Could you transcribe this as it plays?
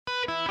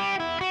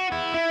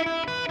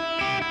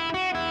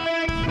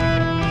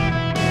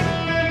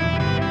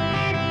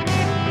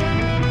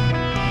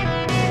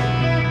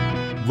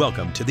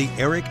Welcome to the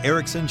Eric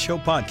Erickson Show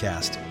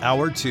Podcast,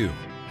 Hour 2.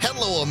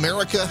 Hello,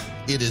 America.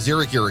 It is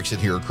Eric Erickson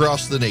here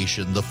across the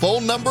nation. The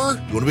phone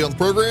number, you want to be on the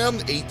program,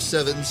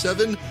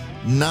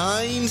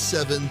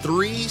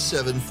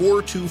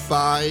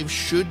 877-973-7425.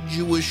 Should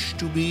you wish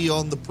to be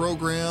on the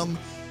program,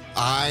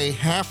 I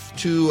have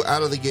to,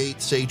 out of the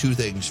gate, say two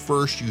things.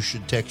 First, you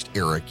should text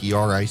Eric,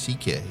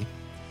 E-R-I-C-K,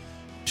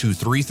 to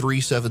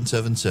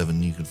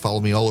 33777. You can follow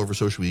me all over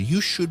social media.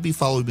 You should be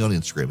following me on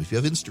Instagram. If you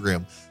have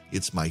Instagram,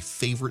 it's my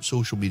favorite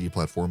social media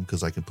platform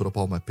because I can put up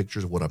all my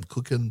pictures of what I'm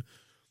cooking,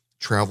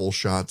 travel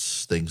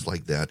shots, things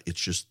like that. It's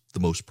just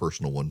the most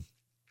personal one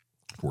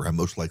where I'm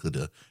most likely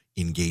to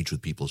engage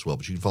with people as well.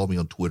 But you can follow me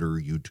on Twitter,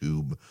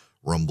 YouTube,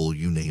 Rumble,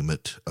 you name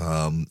it.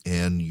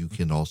 And you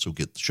can also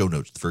get the show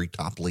notes. The very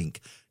top link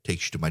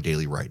takes you to my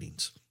daily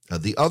writings.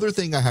 The other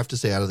thing I have to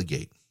say out of the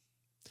gate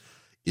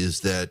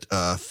is that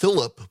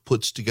Philip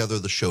puts together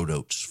the show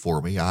notes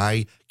for me.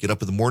 I get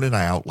up in the morning,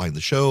 I outline the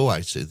show.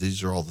 I say,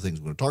 these are all the things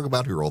I'm going to talk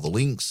about. Here are all the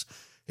links.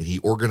 And he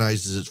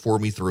organizes it for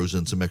me, throws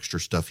in some extra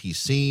stuff he's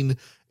seen,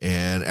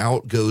 and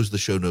out goes the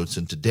show notes.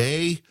 And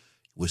today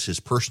was his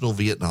personal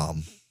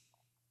Vietnam.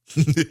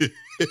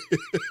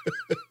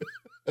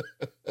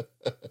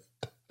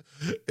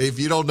 If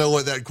you don't know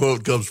what that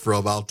quote comes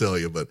from, I'll tell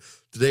you. But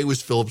today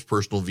was Philip's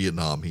personal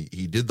Vietnam.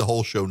 He did the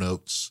whole show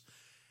notes,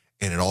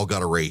 and it all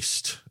got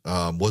erased.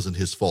 Wasn't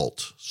his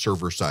fault.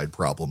 Server side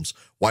problems.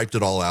 Wiped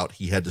it all out.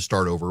 He had to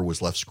start over,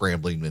 was left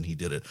scrambling, and he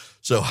did it.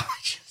 So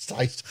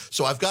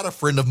I've got a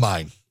friend of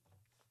mine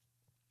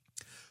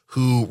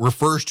who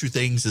refers to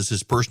things as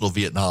his personal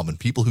Vietnam, and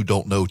people who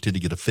don't know tend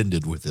to get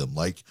offended with him.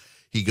 Like,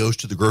 he goes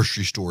to the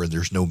grocery store and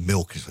there's no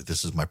milk. He's like,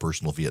 this is my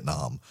personal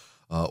Vietnam.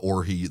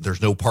 Or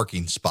there's no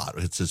parking spot.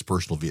 It's his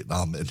personal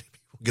Vietnam. And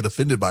people get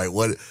offended by it.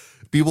 What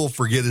people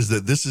forget is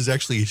that this is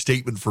actually a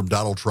statement from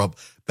Donald Trump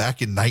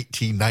back in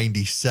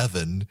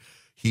 1997.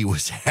 He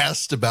was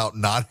asked about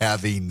not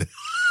having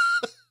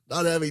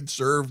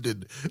served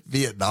in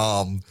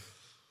Vietnam.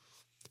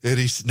 And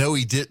he said, no,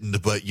 he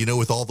didn't. But, you know,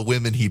 with all the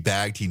women he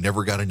bagged, he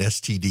never got an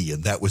STD.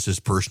 And that was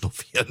his personal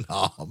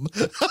Vietnam.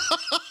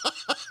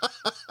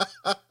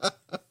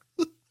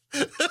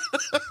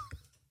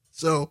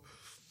 So,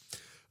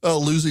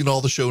 losing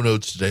all the show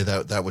notes today,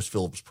 that was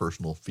Philip's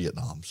personal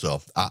Vietnam.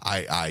 So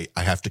I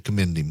have to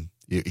commend him.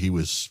 He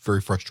was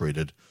very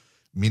frustrated.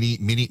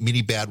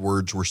 Many bad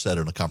words were said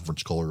on a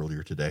conference call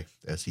earlier today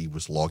as he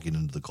was logging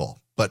into the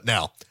call. But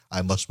now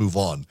I must move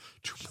on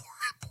to more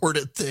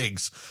important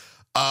things.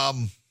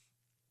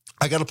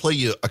 I got to play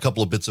you a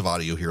couple of bits of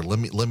audio here. Let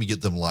me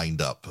get them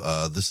lined up.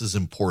 This is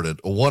important.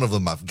 One of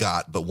them I've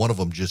got, but one of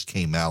them just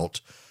came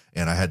out,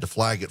 and I had to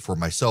flag it for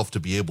myself to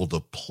be able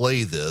to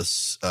play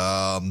this.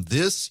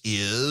 This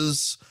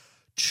is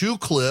two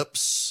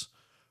clips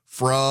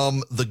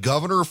from the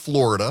governor of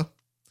Florida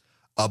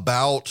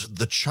about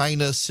the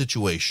China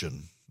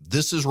situation.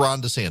 This is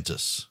Ron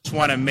DeSantis. Just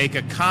want to make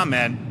a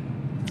comment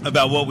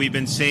about what we've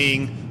been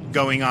seeing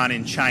going on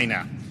in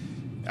China.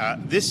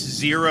 This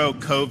zero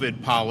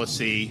COVID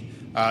policy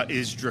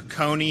is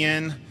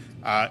draconian.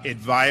 It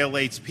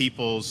violates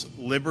people's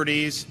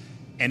liberties,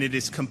 and it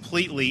is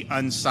completely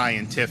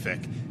unscientific.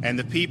 And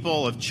the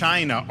people of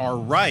China are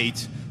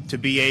right to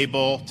be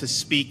able to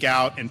speak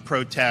out and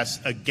protest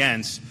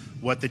against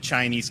what the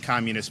Chinese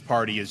Communist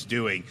Party is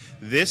doing.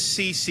 This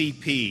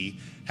CCP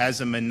has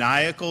a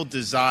maniacal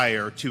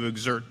desire to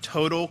exert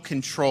total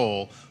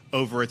control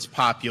over its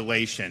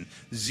population.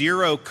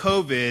 Zero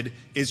COVID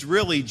is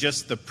really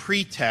just the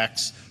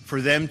pretext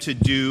for them to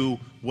do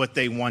what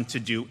they want to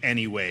do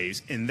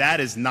anyways. And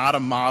that is not a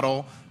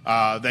model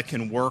that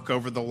can work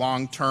over the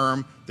long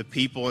term. The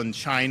people in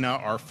China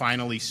are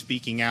finally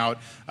speaking out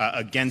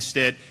against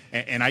it.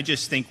 And I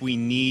just think we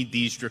need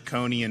these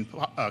draconian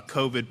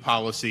COVID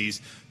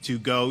policies to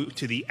go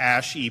to the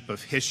ash heap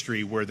of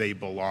history where they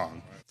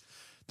belong.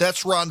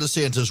 That's Ron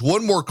DeSantis.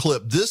 One more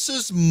clip. This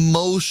is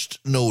most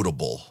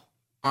notable.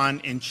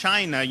 In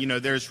China, you know,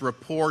 there's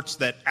reports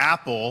that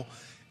Apple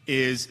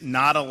is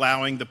not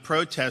allowing the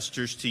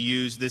protesters to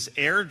use this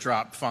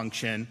airdrop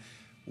function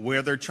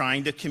where they're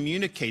trying to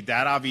communicate.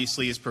 That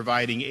obviously is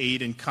providing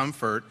aid and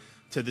comfort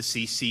to the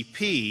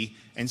CCP.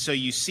 And so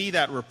you see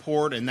that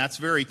report, and that's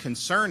very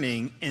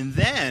concerning. And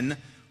then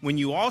when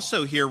you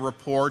also hear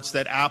reports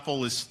that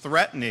Apple is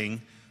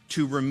threatening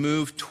to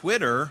remove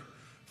Twitter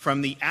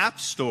from the App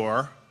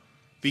Store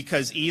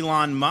because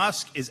Elon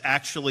Musk is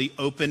actually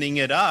opening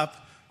it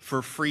up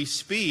for free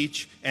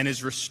speech and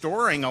is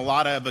restoring a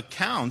lot of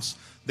accounts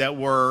that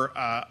were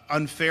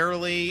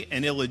unfairly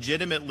and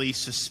illegitimately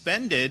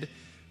suspended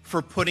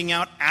for putting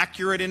out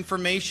accurate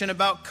information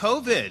about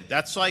COVID.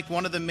 That's like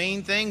one of the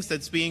main things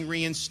that's being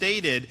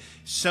reinstated.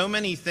 So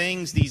many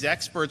things these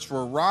experts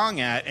were wrong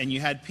at, and you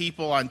had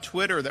people on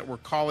Twitter that were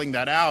calling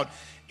that out.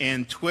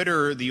 And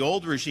Twitter, the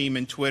old regime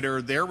in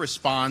Twitter, their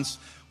response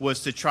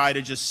was to try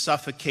to just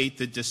suffocate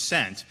the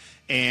dissent.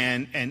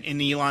 And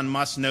Elon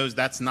Musk knows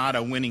that's not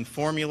a winning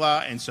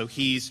formula, and so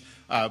he's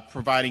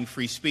providing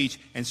free speech.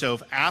 And so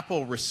if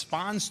Apple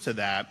responds to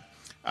that,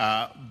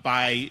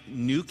 by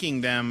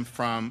nuking them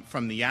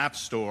from the App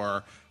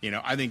Store,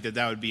 I think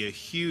that would be a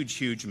huge,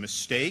 huge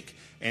mistake,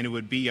 and it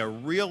would be a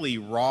really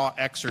raw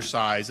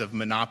exercise of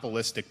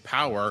monopolistic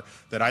power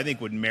that I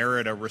think would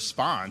merit a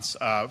response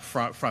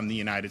from the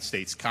United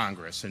States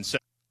Congress. And so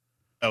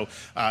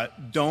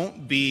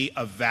don't be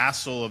a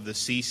vassal of the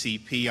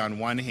CCP on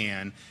one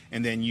hand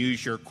and then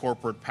use your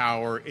corporate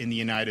power in the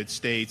United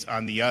States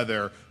on the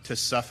other to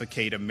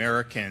suffocate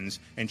Americans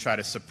and try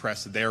to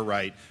suppress their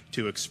right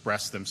to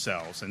express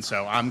themselves. And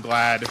so I'm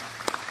glad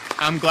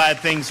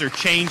things are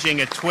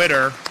changing at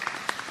Twitter.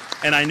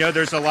 And I know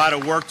there's a lot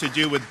of work to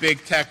do with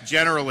big tech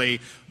generally,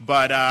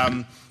 but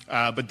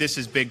this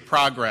is big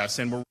progress.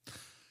 And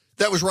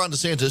that was Ron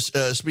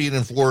DeSantis speaking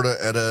in Florida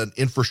at an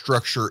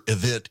infrastructure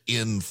event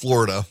in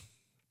Florida.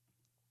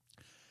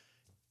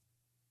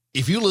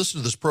 If you listen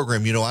to this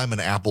program, I'm an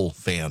Apple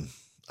fan.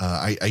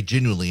 I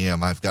genuinely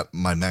am. I've got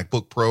my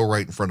MacBook Pro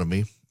right in front of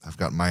me. I've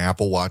got my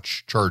Apple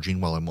Watch charging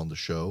while I'm on the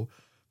show.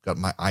 Got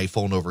my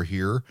iPhone over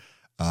here.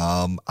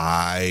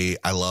 I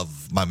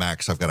love my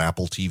Macs. I've got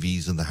Apple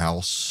TVs in the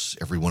house.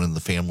 Everyone in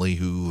the family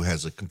who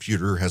has a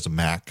computer has a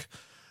Mac.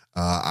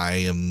 I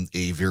am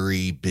a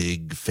very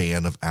big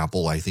fan of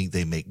Apple. I think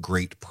they make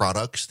great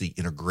products. The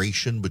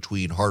integration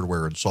between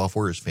hardware and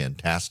software is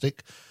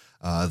fantastic.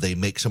 They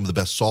make some of the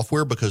best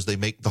software because they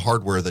make the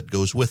hardware that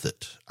goes with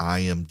it. I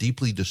am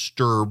deeply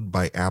disturbed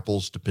by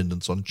Apple's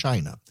dependence on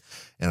China.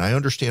 And I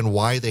understand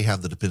why they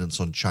have the dependence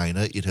on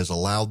China. It has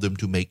allowed them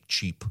to make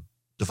cheap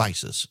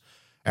devices.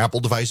 Apple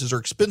devices are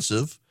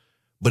expensive,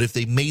 but if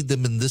they made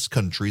them in this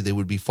country, they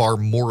would be far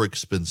more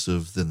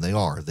expensive than they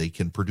are. They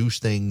can produce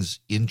things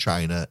in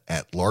China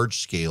at large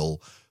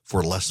scale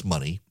for less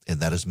money, and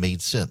that has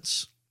made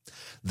sense.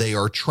 They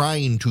are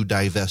trying to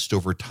divest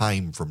over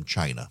time from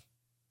China.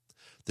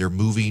 They're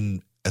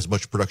moving as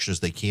much production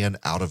as they can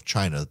out of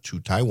China to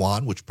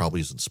Taiwan, which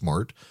probably isn't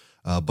smart,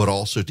 but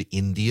also to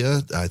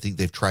India. I think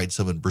they've tried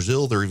some in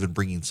Brazil. They're even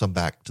bringing some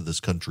back to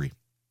this country.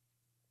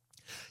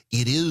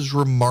 It is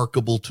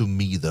remarkable to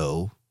me,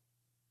 though,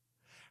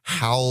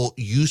 how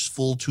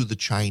useful to the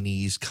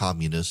Chinese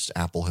communists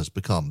Apple has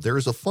become. There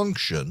is a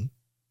function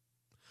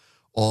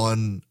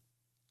on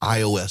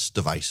iOS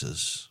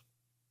devices.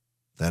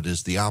 That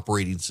is the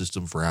operating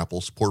system for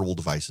Apple's portable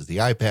devices, the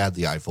iPad,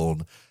 the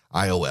iPhone,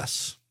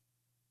 iOS.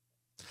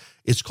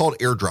 It's called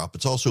AirDrop.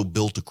 It's also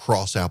built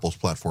across Apple's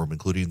platform,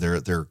 including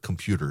their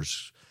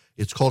computers.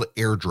 It's called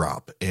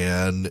AirDrop,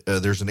 and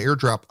there's an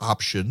AirDrop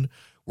option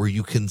where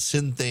you can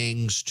send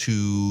things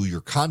to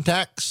your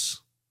contacts.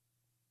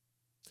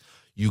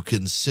 You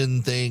can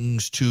send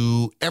things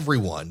to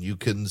everyone. You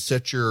can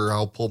set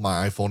I'll pull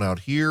my iPhone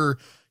out here.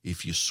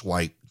 If you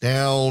swipe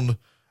down,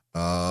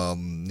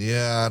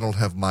 I don't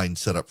have mine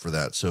set up for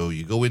that. So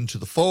you go into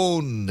the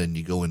phone and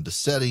you go into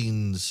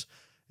settings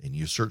and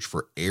you search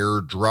for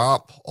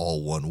AirDrop,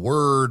 all one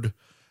word,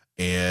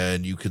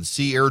 and you can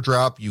see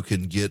AirDrop. You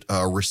can get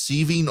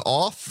receiving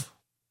off.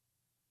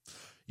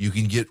 You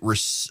can get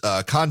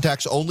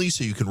contacts only,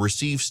 so you can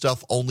receive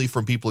stuff only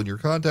from people in your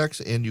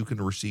contacts, and you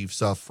can receive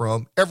stuff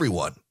from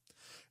everyone.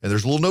 And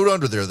there's a little note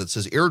under there that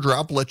says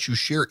AirDrop lets you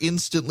share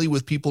instantly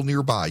with people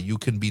nearby. You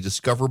can be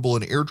discoverable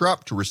in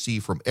AirDrop to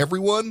receive from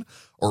everyone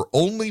or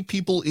only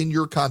people in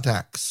your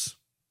contacts.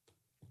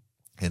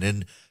 And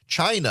in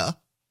China,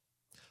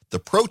 the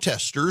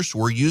protesters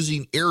were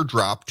using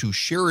AirDrop to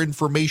share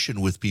information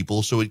with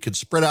people so it could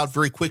spread out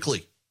very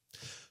quickly.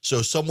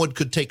 So someone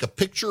could take a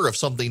picture of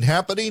something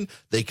happening,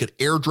 they could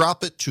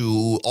AirDrop it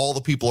to all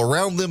the people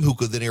around them, who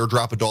could then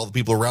AirDrop it to all the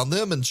people around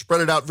them and spread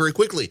it out very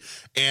quickly.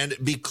 And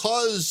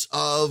because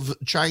of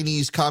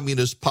Chinese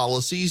communist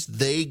policies,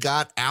 they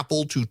got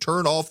Apple to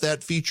turn off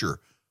that feature.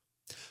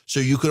 So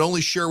you could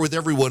only share with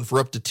everyone for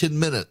up to 10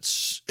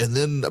 minutes, and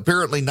then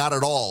apparently not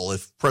at all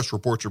if press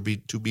reports are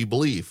to be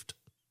believed.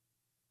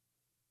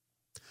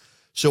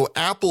 So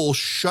Apple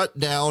shut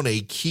down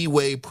a key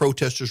way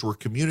protesters were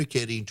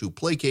communicating to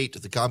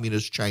placate the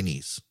communist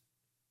Chinese.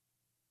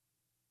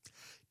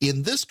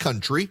 In this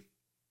country,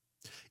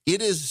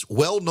 it is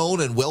well known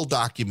and well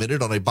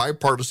documented on a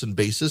bipartisan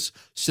basis.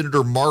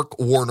 Senator Mark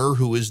Warner,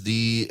 who is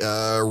the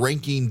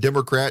ranking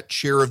Democrat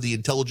chair of the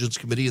Intelligence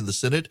Committee in the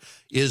Senate,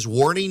 is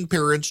warning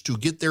parents to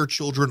get their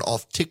children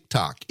off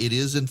TikTok. It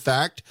is, in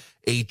fact,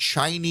 a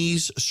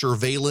Chinese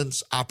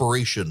surveillance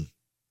operation.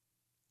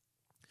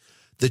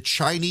 The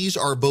Chinese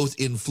are both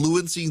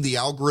influencing the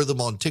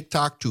algorithm on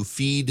TikTok to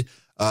feed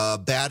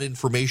bad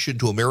information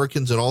to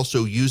Americans and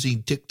also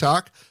using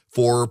TikTok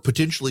for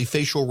potentially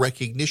facial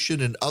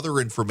recognition and other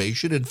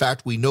information. In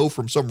fact, we know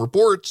from some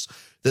reports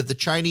that the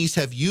Chinese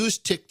have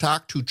used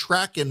TikTok to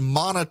track and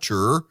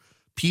monitor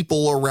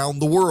people around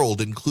the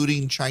world,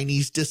 including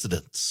Chinese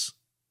dissidents.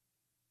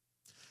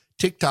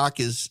 TikTok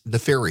is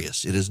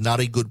nefarious. It is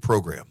not a good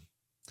program.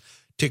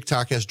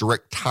 TikTok has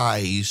direct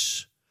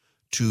ties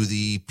to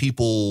the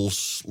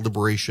People's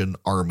Liberation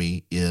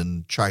Army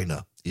in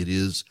China. It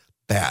is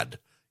bad.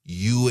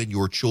 You and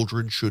your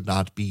children should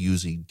not be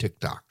using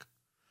TikTok.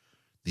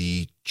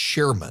 The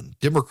chairman,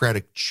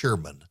 Democratic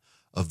chairman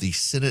of the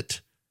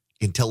Senate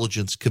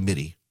Intelligence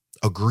Committee,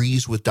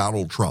 agrees with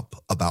Donald Trump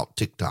about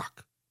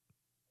TikTok.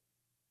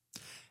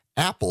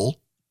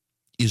 Apple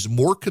is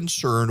more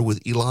concerned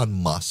with Elon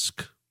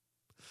Musk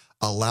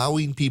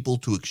allowing people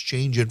to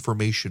exchange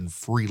information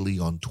freely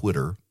on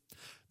Twitter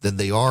than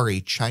they are a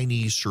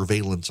Chinese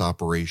surveillance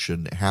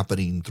operation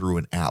happening through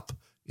an app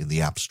in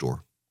the App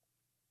Store.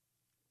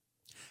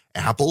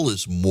 Apple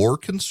is more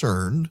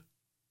concerned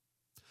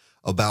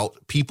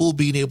about people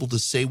being able to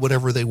say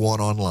whatever they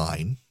want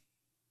online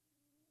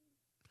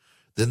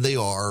than they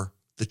are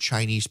the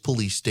Chinese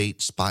police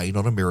state spying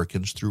on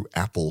Americans through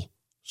Apple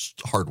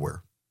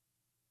hardware.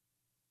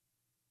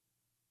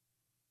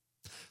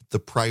 The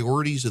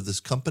priorities of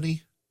this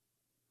company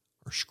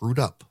are screwed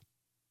up.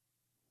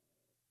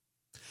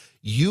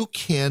 You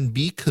can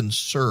be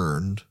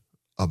concerned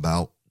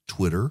about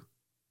Twitter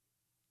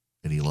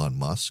and Elon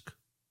Musk,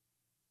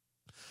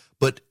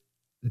 but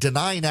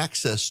denying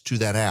access to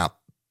that app,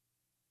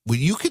 well,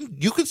 you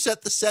can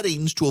set the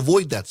settings to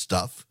avoid that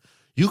stuff.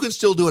 You can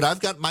still do it.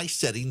 I've got my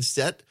settings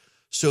set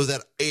so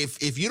that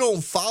if you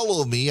don't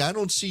follow me, I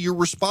don't see your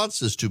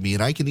responses to me,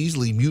 and I can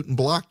easily mute and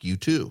block you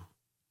too.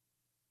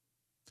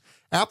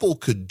 Apple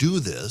could do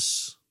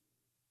this.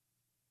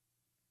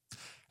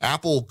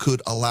 Apple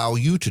could allow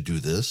you to do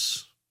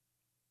this,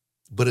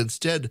 but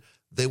instead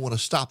they want to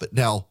stop it.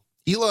 Now,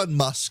 Elon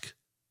Musk,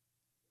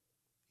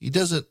 he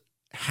doesn't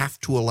have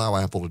to allow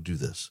Apple to do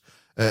this.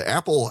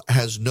 Apple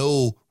has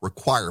no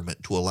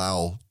requirement to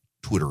allow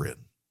Twitter in.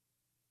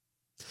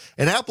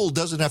 And Apple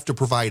doesn't have to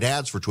provide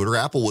ads for Twitter.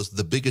 Apple was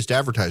the biggest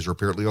advertiser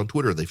apparently on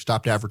Twitter. They've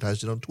stopped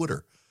advertising on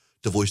Twitter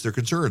to voice their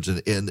concerns,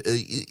 and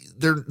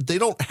they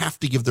don't have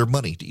to give their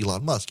money to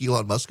Elon Musk.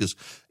 Elon Musk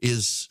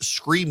is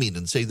screaming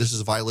and saying this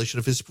is a violation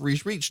of his free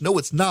speech. No,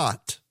 it's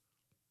not.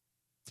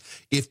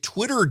 If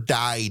Twitter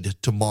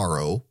died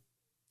tomorrow,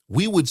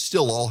 we would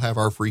still all have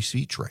our free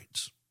speech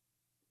rights.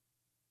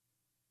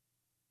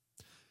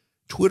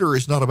 Twitter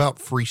is not about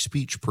free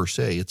speech per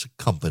se. It's a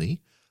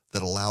company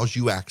that allows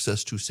you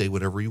access to say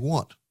whatever you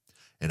want.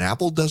 And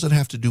Apple doesn't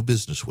have to do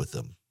business with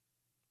them.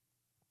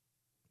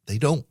 They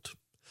don't.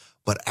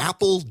 But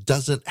Apple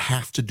doesn't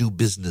have to do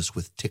business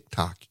with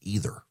TikTok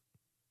either.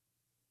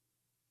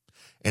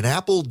 And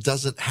Apple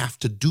doesn't have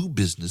to do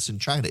business in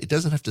China. It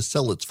doesn't have to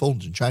sell its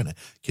phones in China.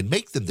 It can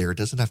make them there. It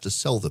doesn't have to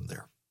sell them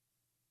there.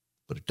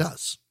 But it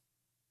does.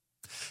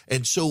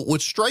 And so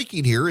what's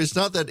striking here is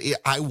not that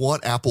I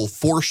want Apple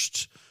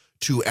forced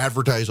to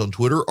advertise on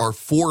Twitter or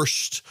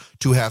forced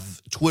to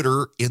have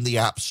Twitter in the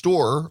App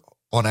Store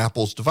on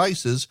Apple's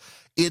devices.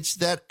 It's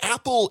that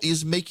Apple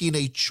is making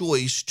a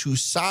choice to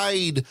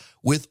side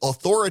with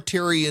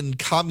authoritarian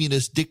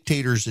communist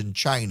dictators in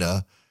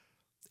China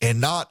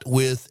and not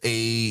with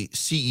a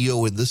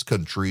CEO in this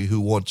country who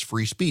wants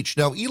free speech.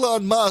 Now,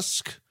 Elon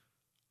Musk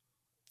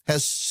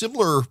has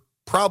similar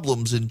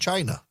problems in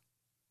China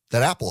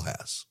that Apple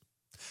has.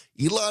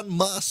 Elon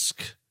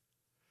Musk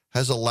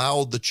has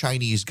allowed the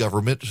Chinese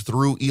government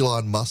through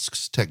Elon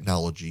Musk's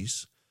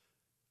technologies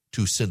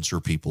to censor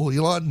people.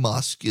 Elon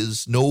Musk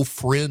is no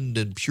friend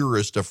and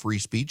purist of free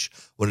speech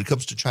when it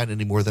comes to China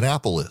any more than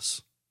Apple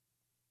is.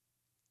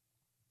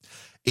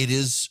 It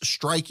is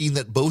striking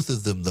that both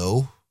of them,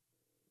 though,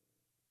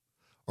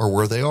 are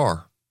where they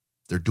are.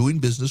 They're doing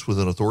business with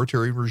an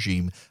authoritarian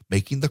regime,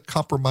 making the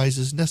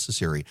compromises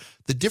necessary.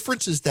 The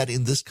difference is that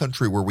in this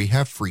country where we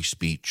have free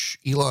speech,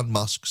 Elon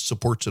Musk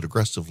supports it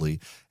aggressively,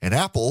 and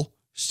Apple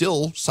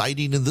still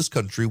siding in this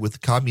country with the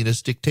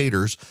communist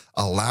dictators,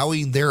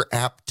 allowing their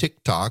app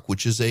TikTok,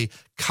 which is a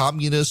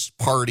communist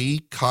party,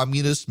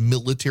 communist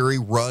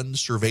military-run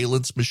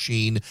surveillance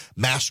machine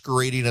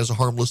masquerading as a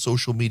harmless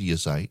social media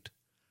site.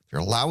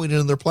 They're allowing it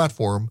in their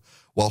platform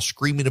while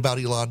screaming about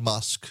Elon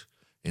Musk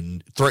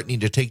and threatening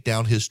to take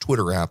down his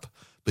Twitter app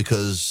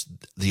because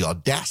the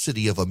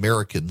audacity of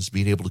Americans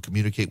being able to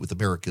communicate with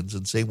Americans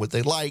and saying what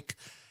they like.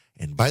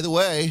 And by the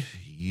way,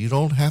 you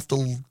don't have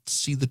to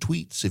see the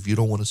tweets if you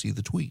don't want to see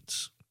the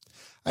tweets.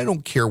 I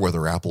don't care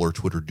whether Apple or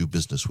Twitter do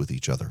business with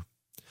each other.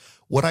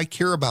 What I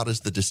care about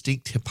is the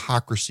distinct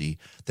hypocrisy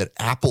that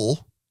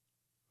Apple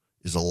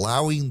is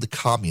allowing the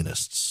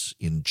communists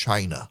in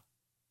China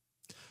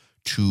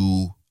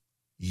to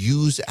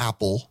use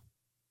Apple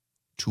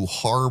to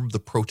harm the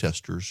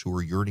protesters who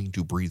are yearning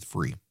to breathe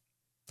free.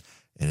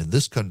 And in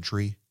this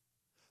country,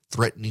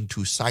 threatening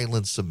to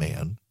silence a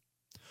man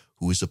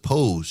who is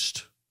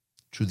opposed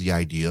to the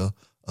idea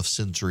of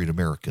censoring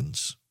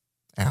Americans.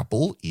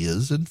 Apple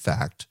is, in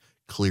fact,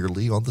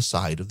 clearly on the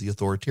side of the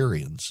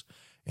authoritarians,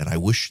 and I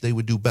wish they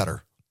would do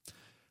better.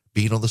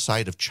 Being on the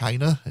side of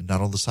China and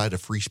not on the side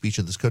of free speech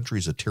in this country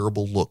is a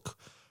terrible look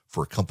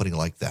for a company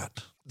like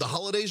that. The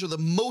holidays are the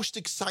most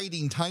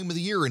exciting time of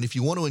the year, and if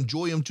you want to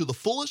enjoy them to the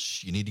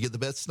fullest, you need to get the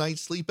best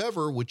night's sleep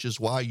ever, which is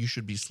why you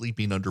should be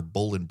sleeping under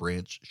Boll &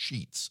 Branch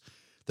sheets.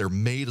 They're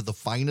made of the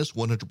finest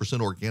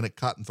 100% organic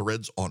cotton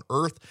threads on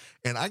earth.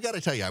 And I got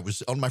to tell you, I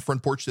was on my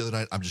front porch the other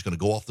night. I'm just going to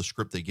go off the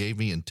script they gave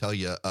me and tell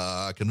you,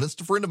 I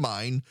convinced a friend of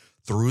mine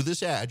through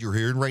this ad you're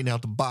hearing right now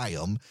to buy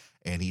them.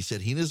 And he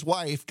said he and his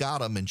wife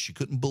got them, and she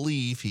couldn't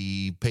believe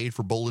he paid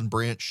for Boll and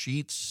Branch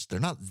sheets. They're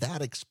not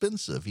that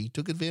expensive. He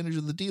took advantage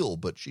of the deal,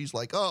 but she's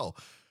like, oh,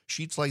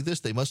 sheets like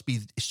this, they must be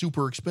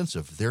super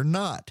expensive. They're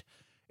not.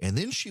 And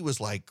then she was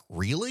like,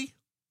 really?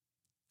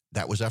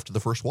 That was after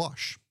the first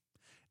wash.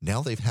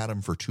 Now they've had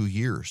them for 2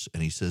 years,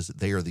 and he says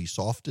they are the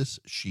softest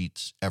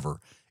sheets ever.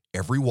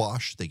 Every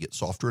wash, they get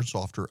softer and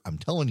softer. I'm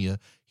telling you,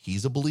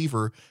 he's a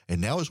believer. And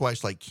now his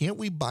wife's like, can't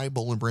we buy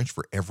Boll and Branch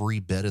for every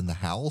bed in the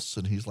house?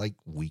 And he's like,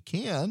 we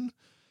can.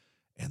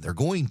 And they're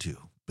going to,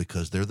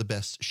 because they're the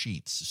best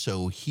sheets.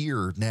 So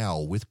here now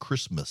with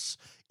Christmas,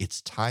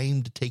 it's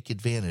time to take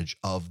advantage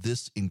of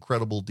this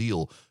incredible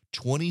deal.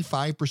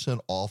 25%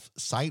 off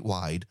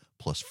site-wide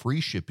plus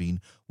free shipping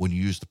when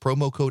you use the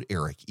promo code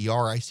ERICK,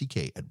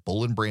 E-R-I-C-K, at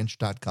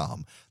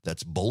bollandbranch.com.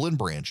 That's Boll and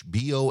Branch,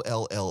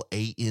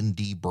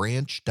 B-O-L-L-A-N-D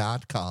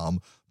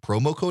branch.com.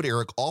 Promo code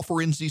ERICK.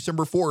 Offer ends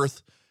December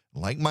 4th.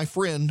 Like my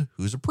friend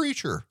who's a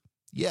preacher,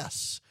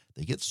 yes,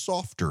 they get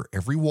softer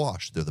every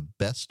wash. They're the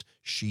best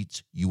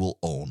sheets you will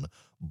own.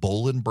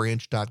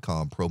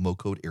 bollandbranch.com, promo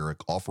code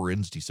ERICK. Offer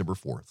ends December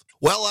 4th.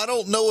 Well, I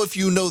don't know if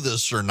you know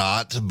this or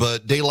not,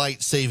 but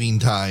daylight saving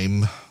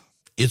time,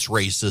 it's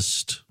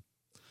racist.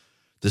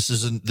 This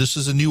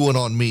is a new one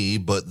on me,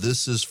 but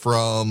this is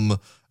from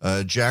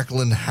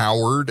Jacqueline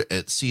Howard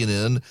at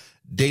CNN.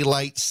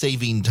 Daylight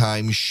saving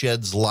time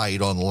sheds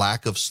light on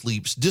lack of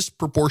sleep's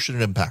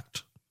disproportionate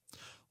impact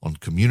on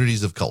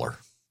communities of color.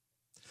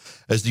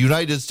 As the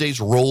United States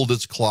rolled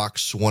its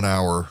clocks 1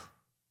 hour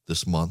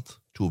this month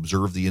to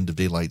observe the end of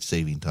daylight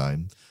saving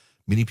time,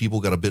 many people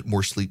got a bit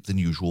more sleep than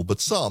usual,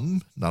 but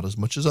some not as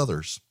much as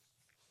others.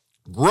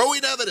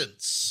 Growing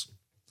evidence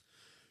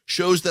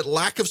shows that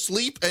lack of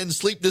sleep and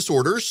sleep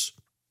disorders,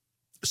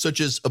 such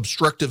as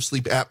obstructive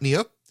sleep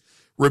apnea,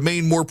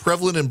 remain more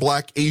prevalent in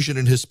Black, Asian,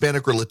 and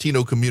Hispanic or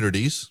Latino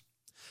communities.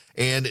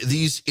 And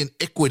these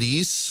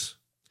inequities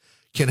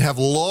can have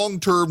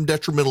long-term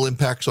detrimental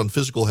impacts on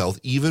physical health,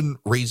 even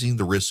raising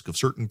the risk of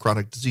certain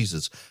chronic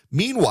diseases.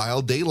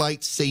 Meanwhile,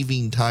 daylight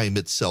saving time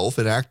itself,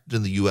 enacted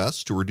in the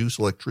U.S. to reduce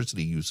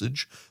electricity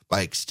usage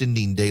by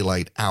extending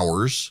daylight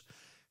hours,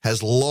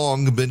 has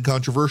long been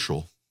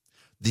controversial.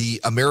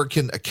 The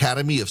American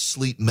Academy of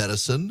Sleep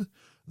Medicine,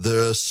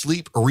 the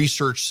Sleep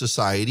Research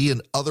Society,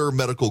 and other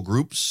medical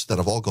groups that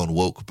have all gone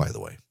woke, by the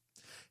way,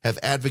 have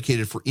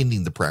advocated for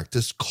ending the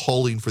practice,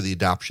 calling for the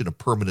adoption of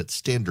permanent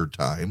standard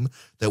time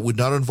that would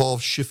not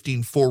involve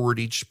shifting forward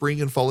each spring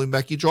and falling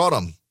back each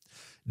autumn.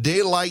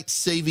 Daylight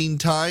saving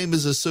time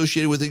is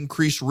associated with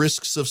increased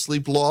risks of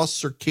sleep loss,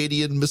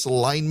 circadian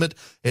misalignment,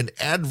 and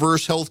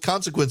adverse health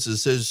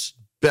consequences, says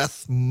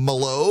Beth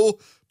Mallow,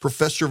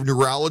 professor of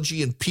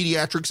neurology and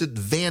pediatrics at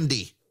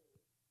Vandy.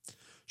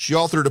 She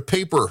authored a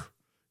paper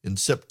in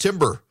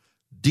September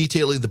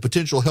detailing the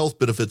potential health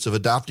benefits of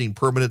adopting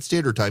permanent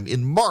standard time.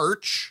 In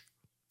March,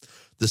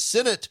 the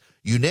Senate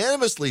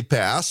unanimously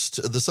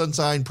passed the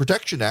Sunshine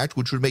Protection Act,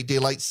 which would make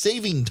daylight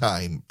saving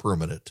time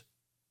permanent.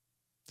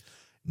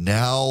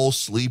 Now,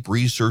 sleep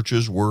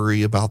researchers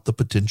worry about the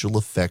potential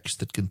effects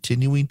that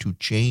continuing to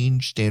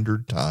change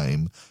standard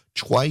time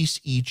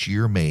twice each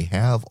year may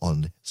have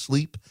on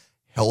sleep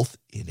health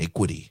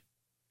inequity.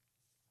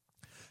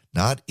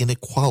 Not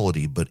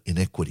inequality, but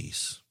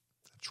inequities.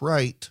 That's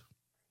right.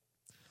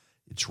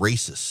 It's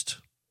racist.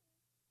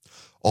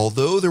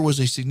 Although there was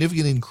a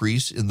significant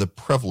increase in the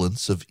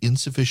prevalence of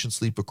insufficient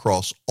sleep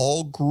across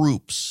all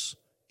groups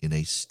in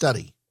a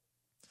study,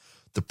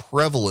 the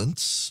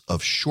prevalence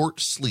of short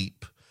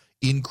sleep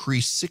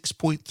increased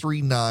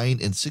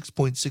 6.39 and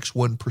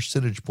 6.61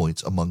 percentage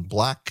points among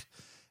Black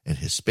and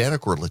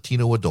Hispanic or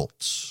Latino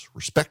adults,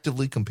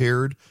 respectively,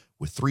 compared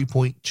with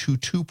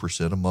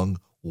 3.22% among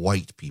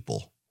white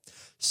people.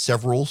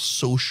 Several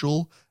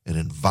social and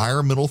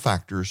environmental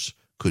factors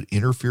could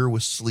interfere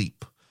with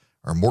sleep,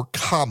 are more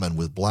common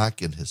with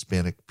Black and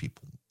Hispanic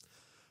people.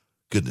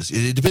 Goodness,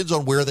 it depends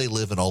on where they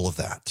live and all of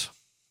that.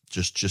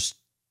 Just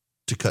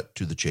to cut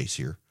to the chase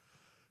here.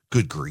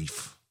 Good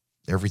grief.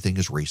 Everything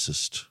is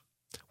racist.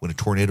 When a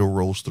tornado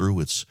rolls through,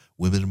 it's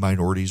women and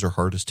minorities are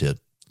hardest hit.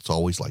 It's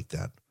always like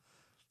that.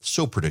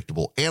 So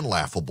predictable and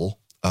laughable.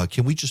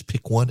 Can we just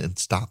pick one and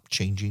stop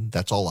changing?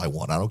 That's all I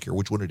want. I don't care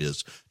which one it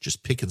is.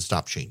 Just pick and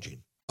stop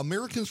changing.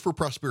 Americans for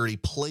Prosperity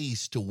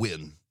plays to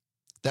win.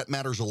 That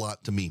matters a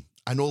lot to me.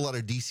 I know a lot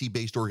of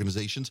DC-based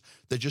organizations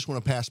that just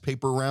want to pass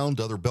paper around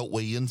to other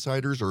Beltway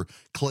insiders or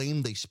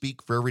claim they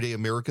speak for everyday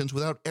Americans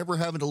without ever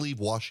having to leave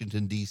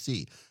Washington,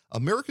 D.C.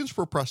 Americans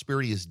for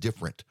Prosperity is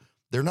different.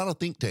 They're not a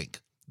think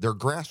tank. They're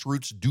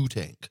grassroots do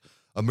tank.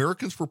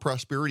 Americans for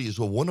Prosperity is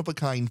a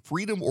one-of-a-kind,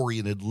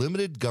 freedom-oriented,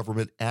 limited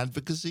government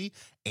advocacy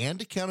and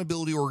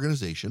accountability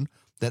organization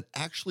that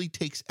actually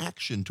takes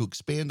action to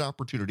expand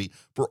opportunity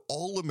for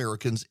all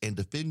Americans and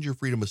defend your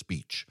freedom of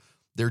speech.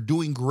 They're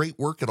doing great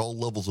work at all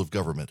levels of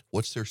government.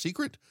 What's their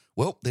secret?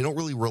 Well, they don't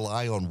really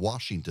rely on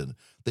Washington.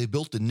 They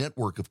built a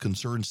network of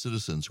concerned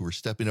citizens who are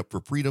stepping up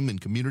for freedom in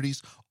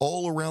communities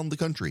all around the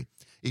country.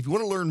 If you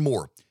want to learn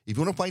more, if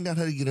you want to find out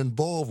how to get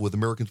involved with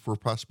Americans for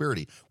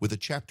Prosperity with a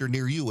chapter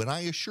near you, and I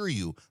assure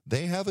you,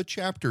 they have a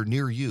chapter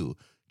near you,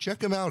 check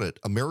them out at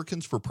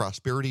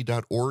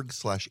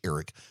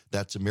americansforprosperity.org/Eric.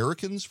 That's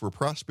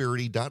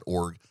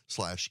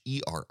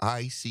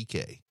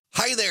americansforprosperity.org/ERICK.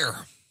 Hi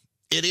there.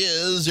 It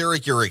is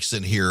Eric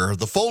Erickson here.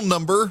 The phone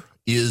number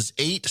is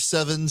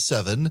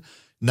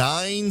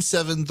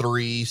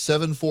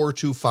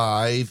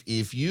 877-973-7425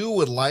 if you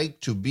would like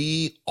to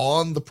be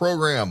on the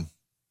program.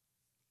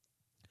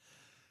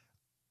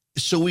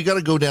 So we got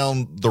to go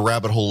down the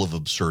rabbit hole of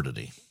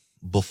absurdity.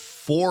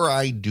 Before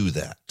I do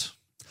that,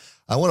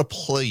 I want to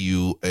play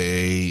you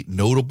a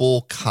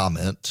notable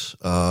comment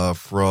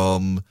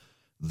from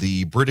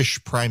the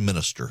British Prime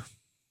Minister.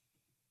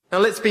 Now,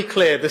 let's be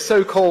clear, the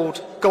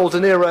so-called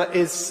golden era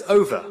is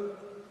over,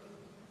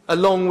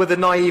 along with the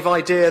naive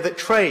idea that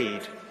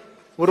trade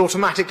would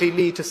automatically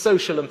lead to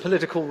social and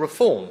political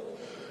reform.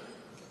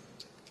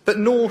 But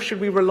nor should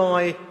we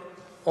rely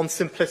on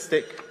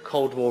simplistic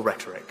Cold War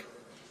rhetoric.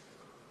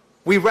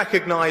 We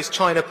recognise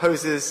China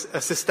poses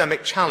a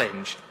systemic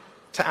challenge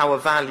to our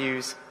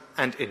values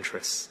and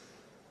interests,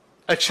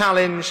 a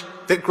challenge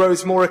that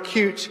grows more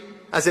acute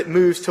as it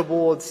moves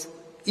towards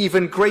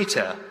even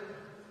greater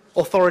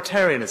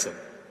authoritarianism.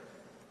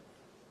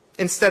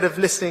 Instead of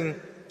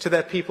listening to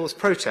their people's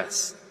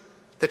protests,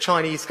 the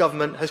Chinese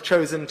government has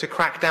chosen to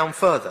crack down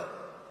further,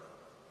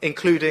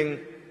 including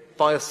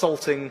by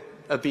assaulting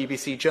a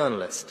BBC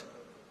journalist.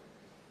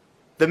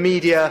 The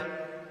media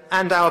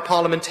and our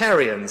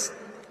parliamentarians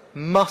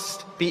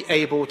must be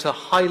able to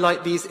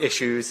highlight these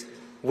issues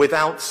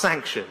without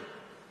sanction,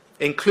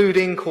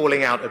 including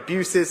calling out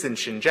abuses in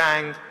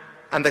Xinjiang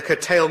and the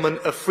curtailment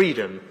of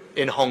freedom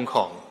in Hong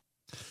Kong.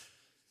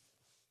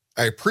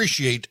 I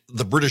appreciate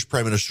the British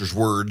Prime Minister's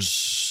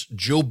words.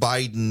 Joe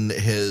Biden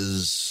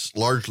has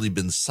largely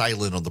been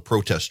silent on the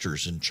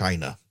protesters in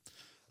China,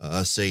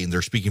 saying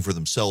they're speaking for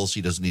themselves.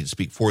 He doesn't need to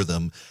speak for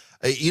them.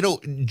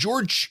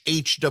 George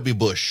H.W.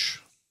 Bush,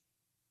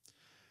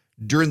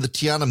 during the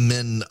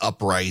Tiananmen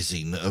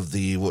uprising of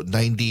the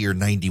 90 or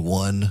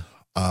 91,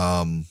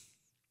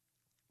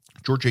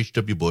 George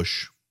H.W.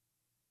 Bush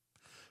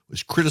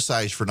was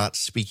criticized for not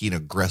speaking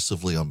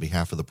aggressively on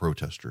behalf of the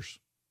protesters.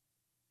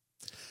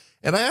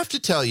 And I have to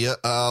tell you,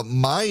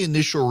 my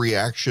initial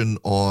reaction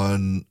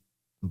on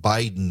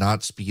Biden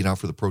not speaking out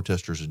for the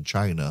protesters in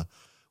China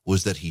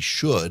was that he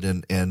should,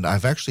 and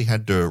I've actually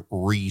had to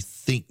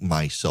rethink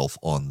myself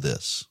on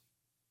this.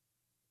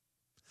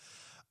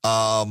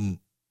 The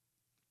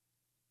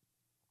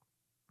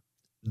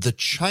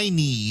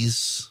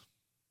Chinese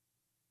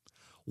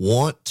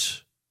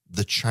want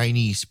the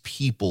Chinese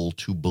people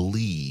to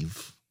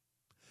believe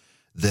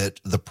that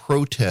the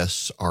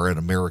protests are an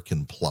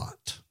American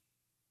plot.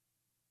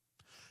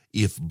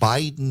 If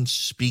Biden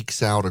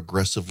speaks out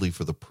aggressively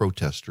for the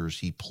protesters,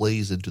 he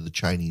plays into the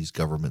Chinese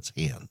government's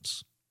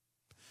hands.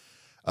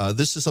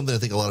 This is something I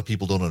think a lot of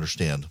people don't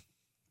understand.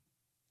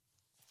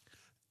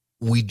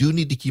 We do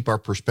need to keep our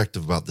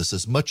perspective about this.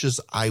 As much as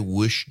I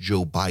wish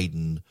Joe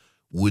Biden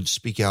would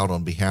speak out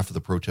on behalf of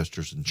the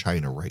protesters in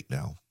China right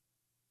now,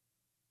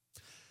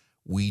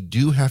 we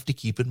do have to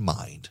keep in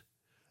mind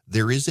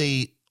there is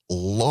a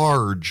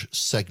large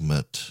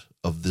segment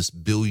of this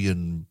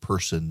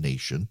billion-person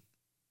nation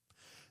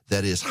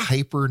that is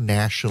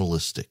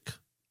hyper-nationalistic.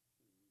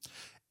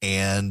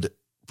 And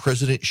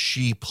President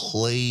Xi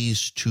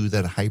plays to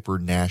that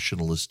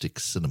hyper-nationalistic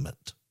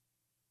sentiment.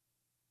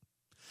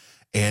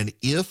 And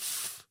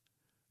if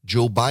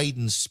Joe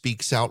Biden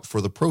speaks out for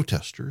the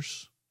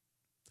protesters,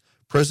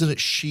 President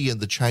Xi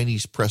and the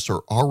Chinese press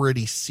are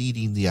already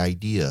seeding the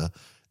idea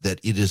that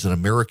it is an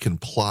American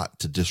plot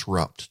to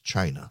disrupt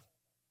China.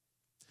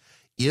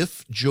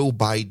 If Joe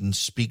Biden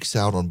speaks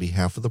out on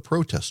behalf of the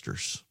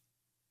protesters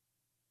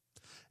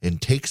and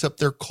takes up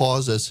their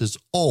cause as his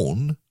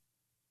own,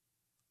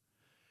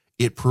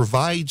 it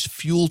provides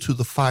fuel to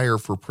the fire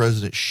for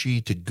President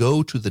Xi to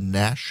go to the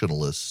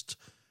nationalist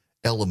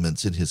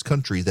elements in his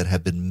country that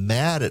have been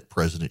mad at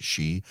President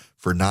Xi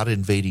for not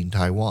invading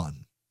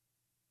Taiwan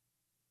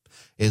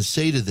and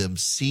say to them,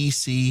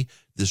 see,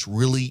 this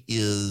really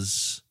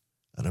is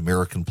an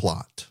American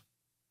plot.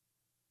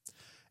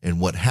 And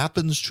what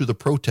happens to the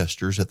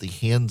protesters at the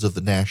hands of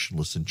the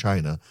nationalists in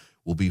China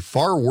will be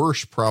far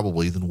worse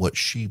probably than what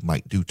Xi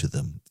might do to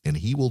them, and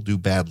he will do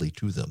badly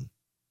to them.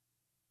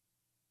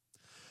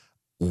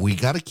 We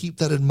got to keep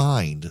that in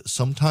mind.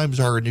 Sometimes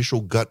our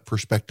initial gut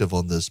perspective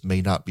on this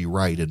may not be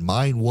right, and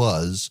mine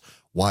was,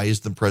 why is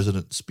the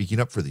president speaking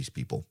up for these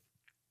people?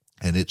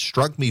 And it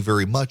struck me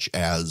very much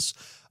as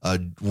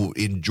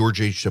in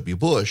George H.W.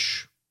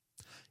 Bush,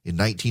 in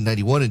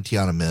 1991 in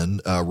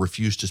Tiananmen,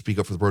 refused to speak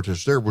up for the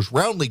protesters there, was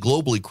roundly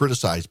globally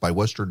criticized by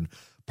Western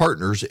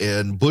partners,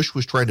 and Bush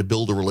was trying to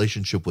build a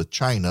relationship with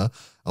China.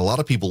 A lot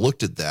of people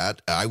looked at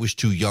that. I was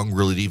too young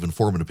really to even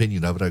form an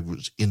opinion of it. I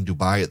was in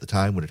Dubai at the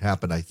time when it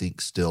happened, I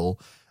think still.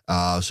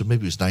 So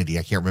maybe it was 90.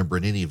 I can't remember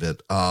in any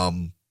event.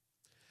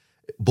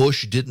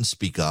 Bush didn't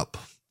speak up,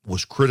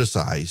 was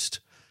criticized.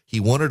 He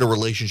wanted a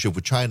relationship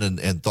with China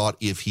and thought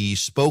if he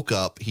spoke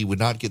up, he would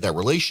not get that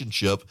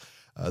relationship.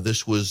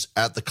 This was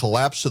at the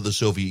collapse of the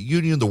Soviet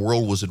Union. The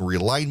world was in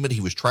realignment.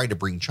 He was trying to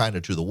bring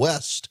China to the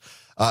West.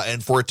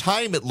 And for a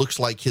time, it looks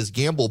like his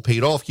gamble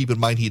paid off. Keep in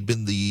mind, he'd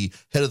been the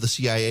head of the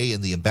CIA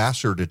and the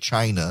ambassador to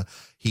China.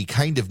 He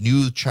kind of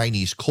knew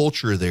Chinese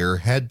culture there,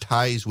 had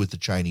ties with the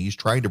Chinese,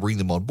 trying to bring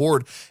them on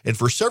board. And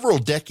for several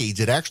decades,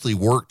 it actually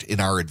worked in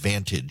our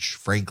advantage,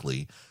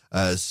 frankly,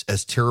 as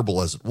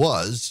terrible as it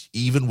was,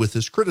 even with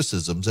his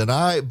criticisms.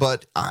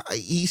 But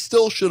he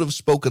still should have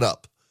spoken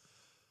up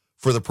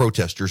for the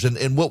protesters.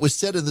 And what was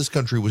said in this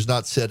country was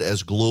not said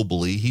as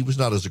globally. He was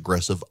not as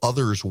aggressive.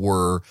 Others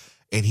were,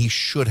 and he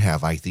should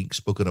have, I think,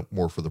 spoken up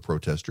more for the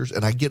protesters.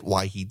 And I get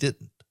why he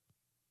didn't.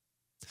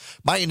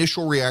 My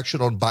initial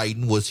reaction on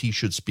Biden was he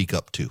should speak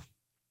up too.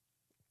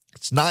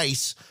 It's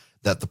nice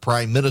that the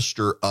Prime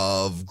Minister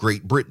of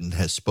Great Britain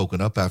has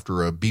spoken up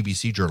after a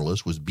BBC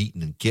journalist was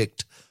beaten and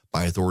kicked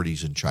by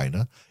authorities in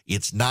China.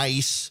 It's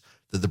nice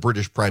that the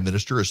British Prime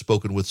Minister has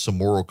spoken with some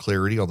moral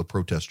clarity on the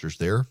protesters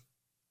there.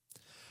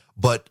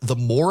 But the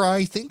more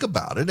I think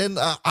about it, and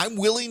I'm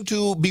willing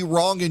to be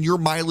wrong and your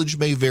mileage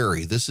may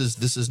vary. This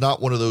is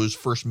not one of those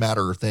first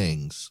matter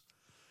things.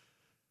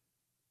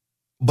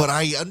 But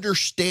I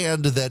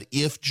understand that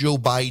if Joe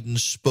Biden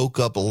spoke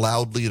up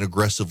loudly and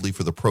aggressively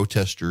for the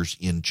protesters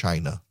in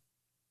China,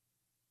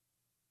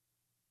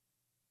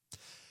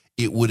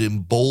 it would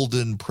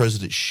embolden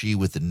President Xi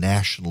with the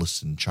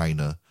nationalists in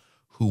China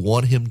who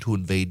want him to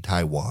invade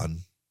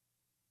Taiwan.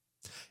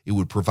 It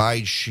would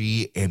provide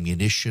Xi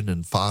ammunition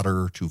and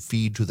fodder to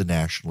feed to the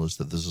nationalists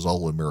that this is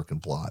all an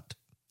American plot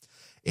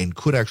and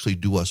could actually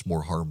do us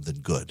more harm than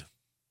good.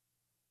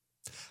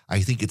 I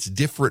think it's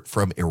different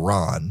from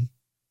Iran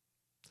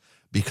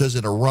because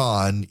in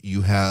Iran,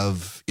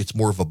 it's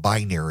more of a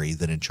binary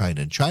than in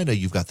China. In China,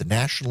 you've got the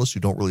nationalists who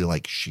don't really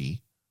like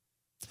Xi.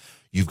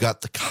 You've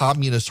got the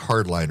communist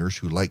hardliners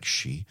who like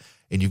Xi,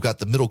 and you've got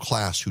the middle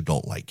class who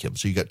don't like him.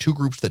 So you got two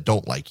groups that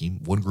don't like him,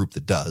 one group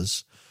that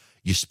does.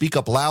 You speak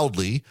up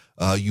loudly,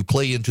 you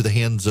play into the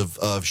hands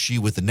of Xi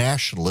with the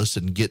nationalists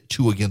and get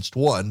 2 against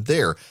 1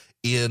 there.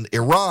 In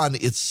Iran,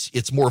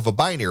 it's more of a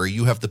binary.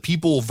 You have the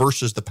people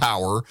versus the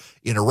power.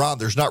 In Iran,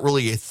 there's not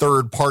really a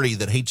third party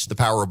that hates the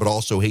power but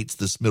also hates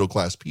this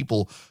middle-class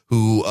people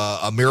who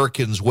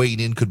Americans weighing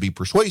in could be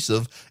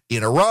persuasive.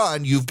 In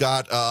Iran, you've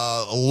got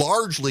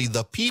largely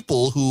the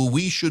people who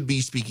we should be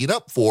speaking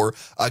up for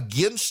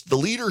against the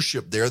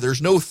leadership there.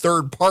 There's no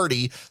third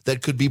party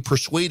that could be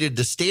persuaded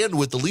to stand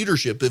with the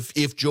leadership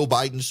if Joe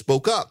Biden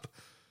spoke up.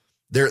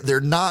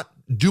 They're not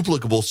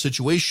duplicable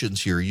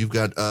situations here. You've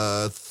got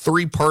a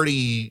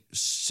 3-party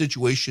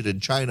situation in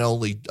China,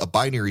 only a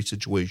binary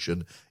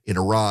situation in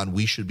Iran.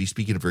 We should be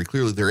speaking it very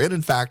clearly there. And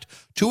in fact,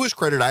 to his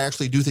credit, I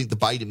actually do think the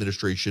Biden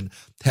administration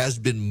has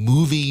been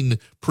moving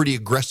pretty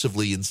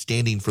aggressively and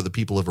standing for the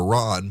people of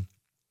Iran,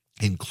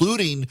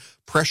 including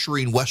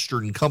pressuring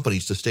Western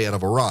companies to stay out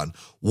of Iran.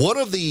 One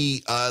of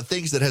the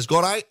things that has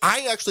gone,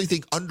 I actually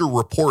think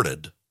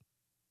underreported,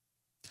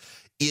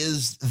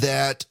 is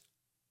that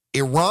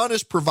Iran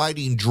is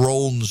providing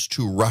drones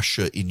to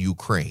Russia in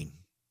Ukraine.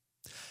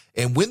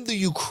 And when the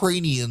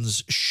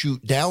Ukrainians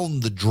shoot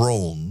down the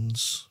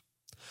drones,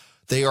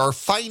 they are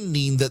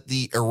finding that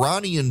the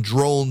Iranian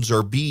drones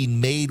are being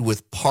made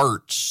with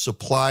parts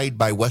supplied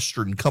by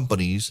Western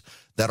companies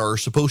that are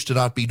supposed to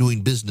not be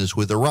doing business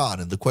with Iran.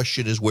 And the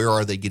question is, where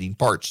are they getting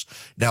parts?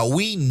 Now,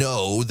 we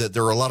know that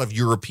there are a lot of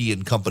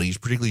European companies,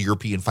 particularly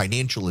European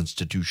financial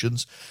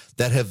institutions,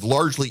 that have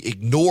largely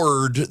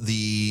ignored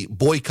the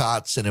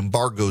boycotts and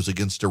embargoes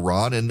against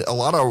Iran. And a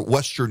lot of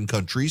Western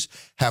countries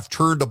have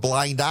turned a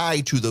blind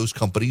eye to those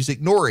companies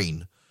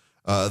ignoring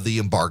the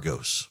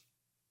embargoes.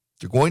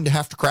 They're going to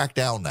have to crack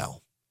down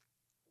now.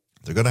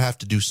 They're going to have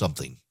to do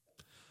something.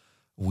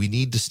 We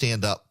need to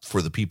stand up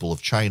for the people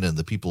of China and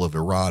the people of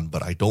Iran,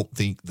 but I don't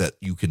think that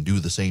you can do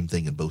the same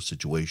thing in both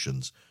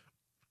situations.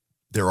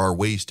 There are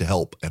ways to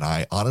help, and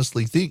I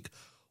honestly think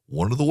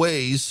one of the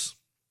ways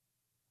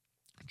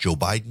Joe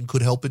Biden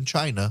could help in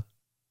China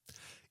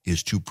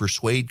is to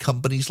persuade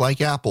companies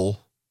like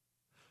Apple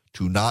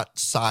to not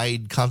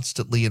side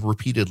constantly and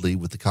repeatedly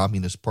with the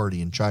Communist Party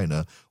in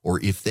China,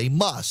 or if they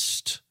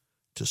must,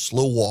 to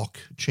slow walk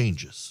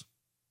changes.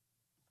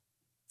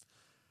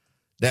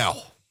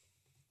 Now,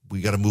 we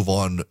got to move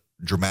on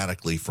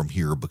dramatically from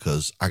here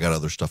because I got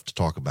other stuff to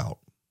talk about.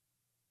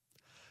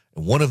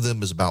 And one of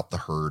them is about the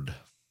herd.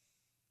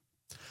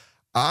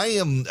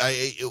 One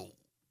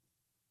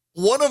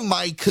of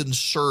my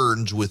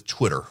concerns with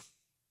Twitter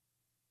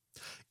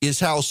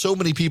is how so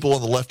many people on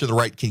the left and the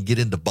right can get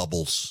into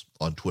bubbles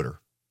on Twitter.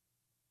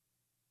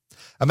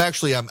 I'm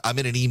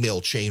in an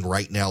email chain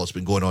right now. It's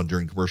been going on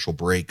during commercial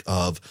break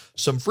of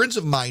some friends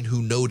of mine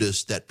who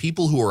noticed that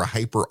people who are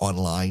hyper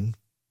online,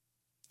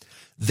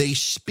 they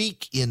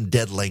speak in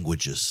dead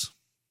languages.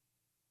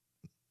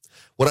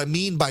 What I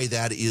mean by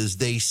that is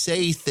they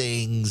say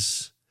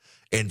things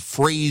and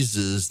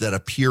phrases that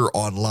appear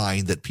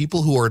online that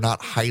people who are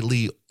not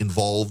highly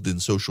involved in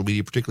social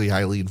media, particularly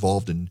highly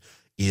involved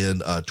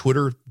in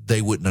Twitter,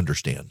 they wouldn't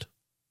understand.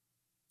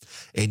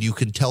 And you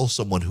can tell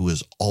someone who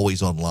is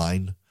always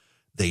online,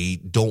 they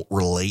don't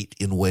relate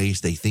in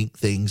ways. They think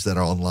things that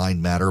are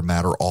online matter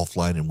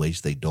offline in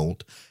ways they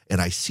don't. And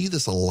I see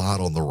this a lot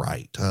on the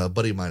right. A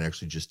buddy of mine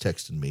actually just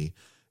texted me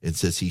and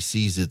says he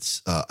sees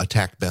it's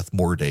Attack Beth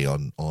Moore Day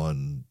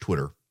on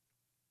Twitter.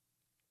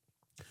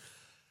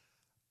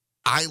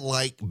 I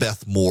like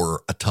Beth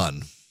Moore a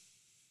ton.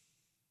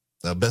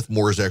 Beth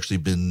Moore has actually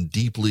been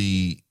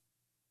deeply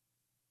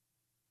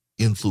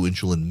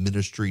influential in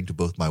ministering to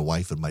both my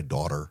wife and my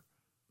daughter.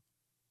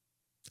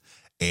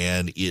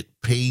 And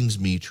it pains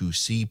me to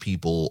see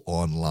people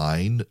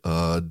online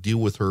deal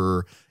with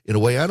her in a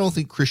way I don't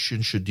think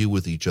Christians should deal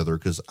with each other,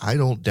 because I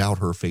don't doubt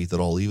her faith at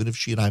all. Even if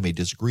she and I may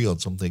disagree on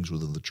some things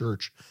within the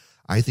church,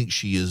 I think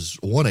she is,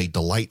 a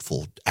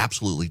delightful,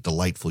 absolutely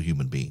delightful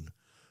human being.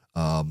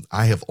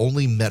 I have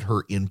only met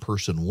her in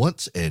person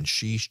once, and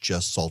she's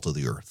just salt of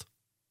the earth.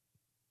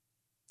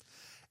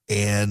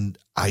 And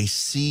I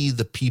see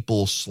the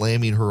people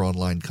slamming her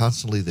online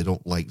constantly. They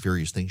don't like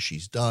various things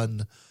she's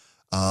done.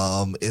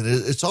 And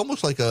it's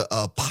almost like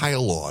a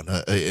pile-on.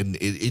 And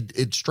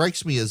it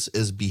strikes me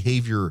as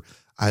behavior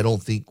I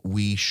don't think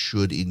we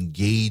should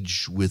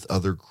engage with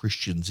other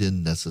Christians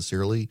in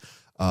necessarily,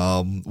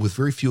 with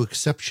very few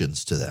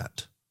exceptions to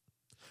that.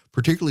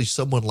 Particularly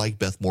someone like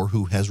Beth Moore,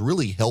 who has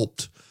really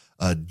helped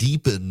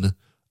deepen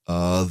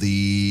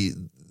the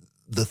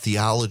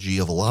theology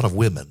of a lot of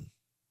women.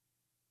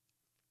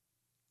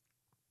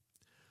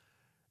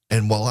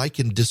 And while I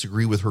can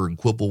disagree with her and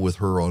quibble with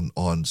her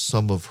on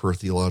some of her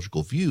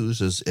theological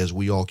views, as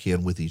we all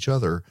can with each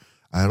other,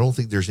 I don't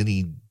think there's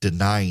any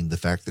denying the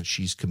fact that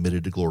she's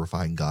committed to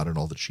glorifying God in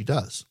all that she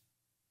does.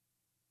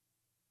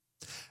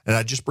 And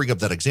I just bring up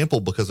that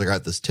example because I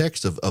got this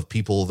text of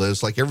people that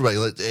it's like everybody,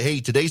 hey,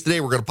 today's the day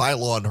we're going to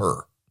pile on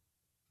her.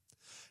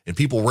 And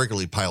people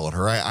regularly pile on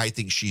her. I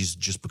think she's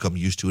just become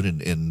used to it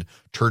and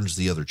turns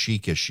the other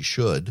cheek as she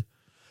should.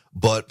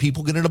 But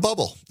people get in a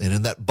bubble. And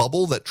in that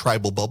bubble, that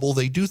tribal bubble,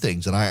 they do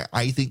things. And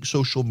I think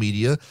social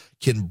media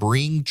can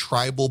bring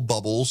tribal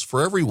bubbles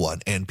for everyone.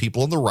 And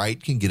people on the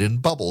right can get in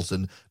bubbles.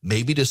 And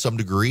maybe to some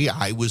degree,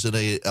 I was in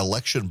an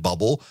election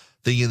bubble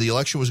thinking the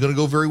election was going to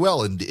go very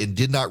well and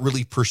did not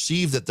really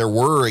perceive that there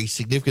were a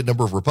significant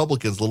number of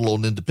Republicans, let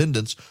alone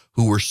independents,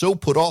 who were so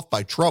put off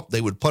by Trump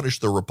they would punish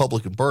the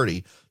Republican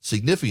Party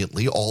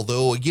significantly.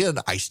 Although, again,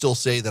 I still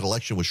say that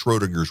election was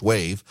Schrodinger's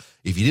wave.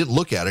 If you didn't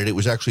look at it, it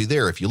was actually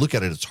there. If you look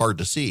at it, it's hard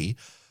to see.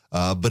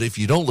 But if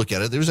you don't look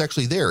at it, it was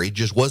actually there. It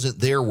just wasn't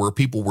there where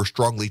people were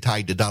strongly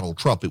tied to Donald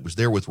Trump. It was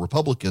there with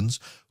Republicans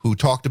who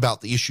talked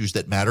about the issues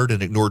that mattered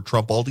and ignored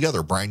Trump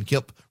altogether. Brian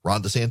Kemp,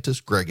 Ron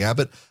DeSantis, Greg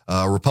Abbott,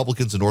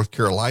 Republicans in North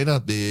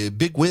Carolina,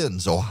 big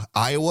wins.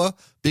 Iowa,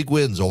 big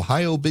wins.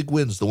 Ohio, big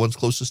wins. The ones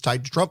closest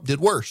tied to Trump did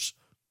worse.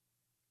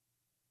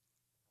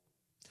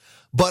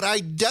 But I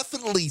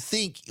definitely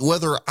think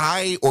whether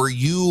I or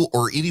you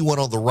or anyone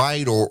on the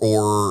right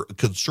or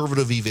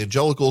conservative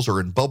evangelicals are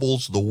in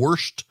bubbles, the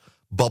worst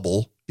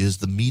bubble is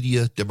the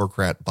media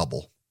Democrat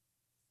bubble.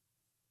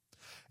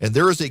 And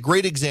there is a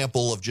great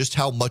example of just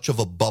how much of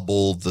a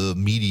bubble the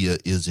media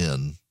is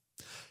in.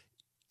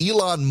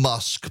 Elon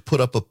Musk put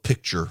up a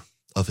picture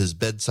of his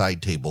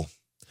bedside table.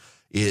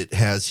 It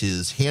has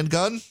his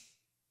handgun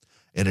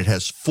and it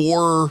has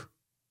 4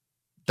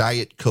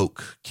 Diet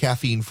Coke,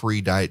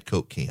 caffeine-free Diet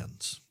Coke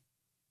cans.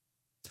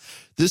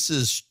 This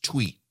is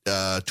tweet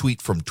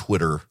from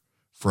Twitter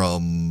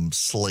from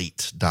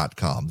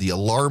slate.com. The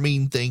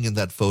alarming thing in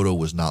that photo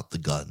was not the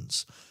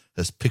guns. It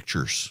has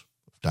pictures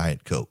of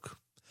Diet Coke.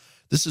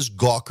 This is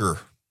Gawker,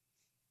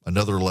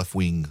 another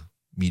left-wing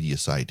media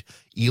site.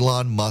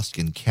 Elon Musk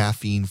and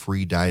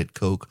caffeine-free Diet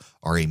Coke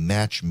are a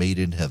match made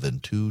in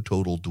heaven, 2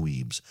 total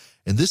dweebs.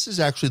 And this is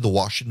actually the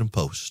Washington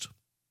Post.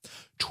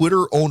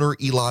 Twitter owner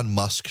Elon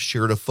Musk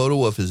shared a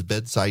photo of his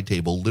bedside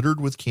table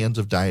littered with cans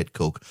of Diet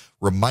Coke,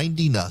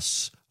 reminding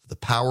us of the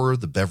power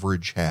the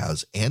beverage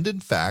has. And in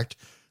fact,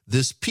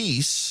 this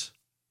piece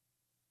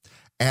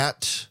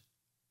at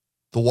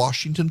the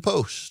Washington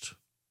Post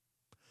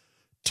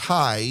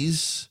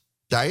ties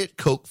Diet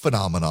Coke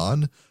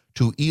phenomenon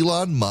to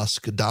Elon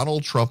Musk,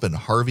 Donald Trump, and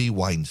Harvey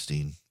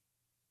Weinstein.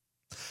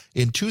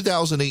 In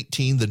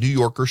 2018, the New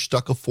Yorker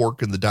stuck a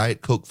fork in the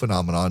Diet Coke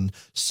phenomenon,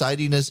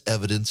 citing as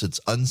evidence its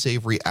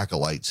unsavory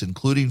acolytes,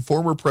 including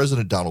former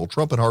President Donald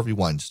Trump and Harvey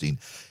Weinstein.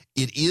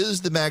 It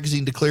is, the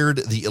magazine declared,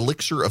 the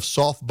elixir of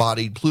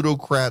soft-bodied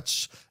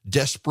plutocrats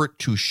desperate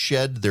to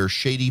shed their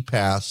shady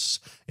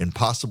pasts and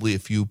possibly a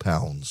few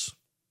pounds.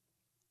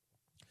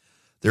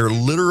 There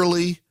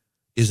literally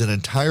is an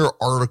entire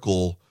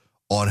article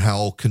on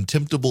how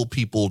contemptible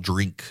people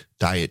drink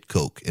Diet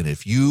Coke. And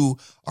if you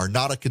are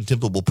not a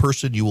contemptible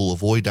person, you will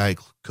avoid Diet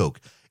Coke.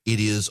 It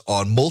is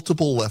on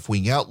multiple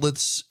left-wing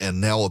outlets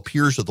and now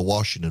appears at the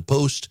Washington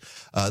Post.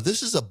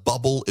 This is a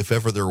bubble if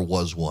ever there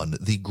was one.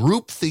 The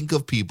groupthink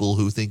of people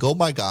who think, oh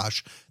my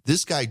gosh,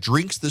 this guy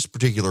drinks this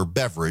particular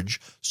beverage.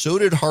 So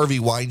did Harvey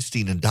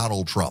Weinstein and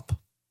Donald Trump.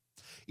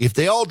 If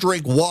they all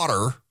drank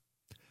water,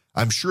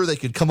 I'm sure they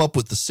could come up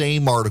with the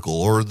same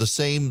article or the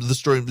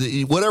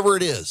story, whatever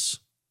it is.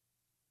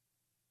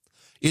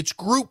 It's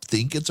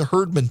groupthink. It's a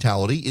herd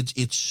mentality.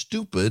 It's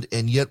stupid,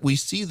 and yet we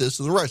see this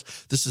in the rise.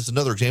 This is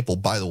another example,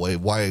 by the way,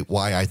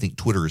 why I think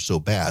Twitter is so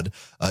bad.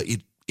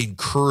 It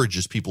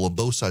encourages people on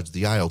both sides of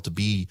the aisle to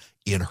be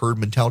in herd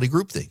mentality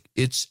groupthink.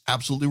 It's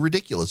absolutely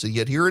ridiculous, and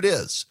yet here it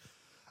is.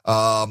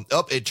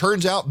 It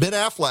turns out Ben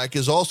Affleck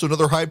is also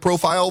another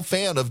high-profile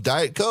fan of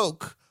Diet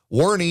Coke.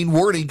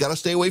 Warning, got to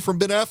stay away from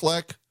Ben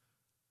Affleck.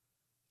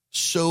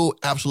 So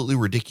absolutely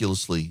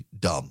ridiculously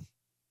dumb.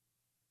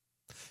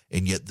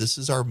 And yet this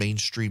is our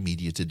mainstream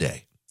media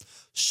today,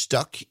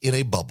 stuck in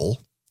a bubble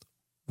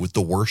with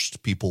the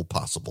worst people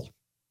possible.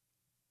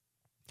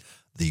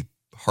 The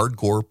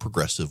hardcore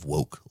progressive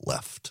woke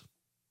left.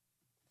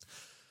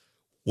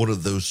 One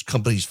of those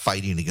companies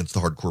fighting against the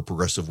hardcore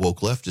progressive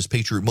woke left is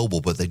Patriot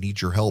Mobile, but they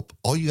need your help.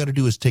 All you got to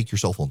do is take your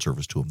cell phone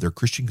service to them. They're a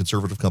Christian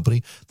conservative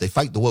company. They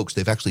fight the wokes.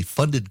 They've actually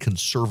funded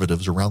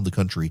conservatives around the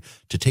country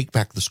to take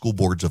back the school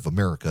boards of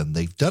America, and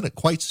they've done it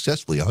quite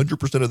successfully.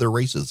 100% of their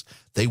races,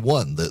 they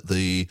won.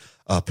 The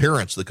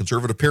parents, the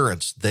conservative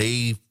parents,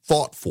 they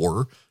fought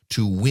for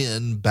to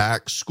win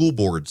back school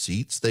board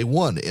seats. They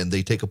won, and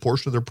they take a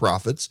portion of their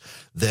profits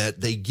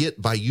that they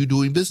get by you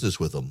doing business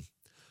with them.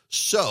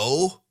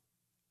 So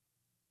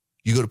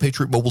you go to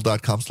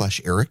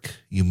patriotmobile.com/Eric.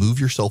 You move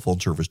your cell phone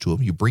service to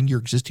them. You bring your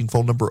existing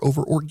phone number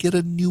over or get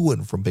a new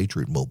one from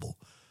Patriot Mobile.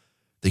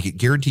 They get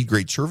guaranteed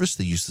great service.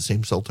 They use the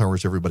same cell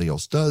towers everybody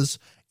else does.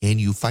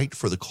 And you fight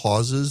for the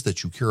causes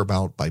that you care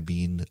about by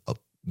being a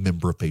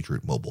member of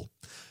Patriot Mobile.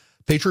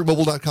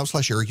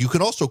 PatriotMobile.com/Eric. You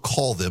can also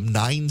call them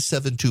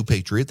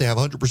 972-PATRIOT. They have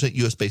 100%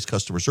 U.S.-based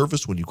customer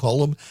service when you call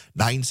them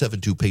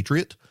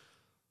 972-PATRIOT.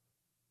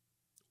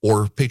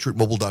 Or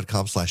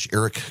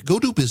patriotmobile.com/Eric. Go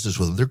do business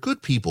with them. They're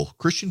good people,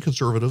 Christian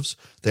conservatives.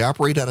 They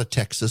operate out of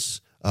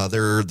Texas.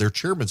 Their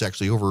chairman's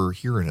actually over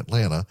here in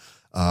Atlanta.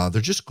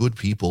 They're just good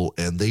people,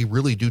 and they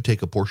really do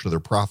take a portion of their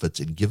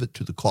profits and give it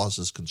to the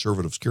causes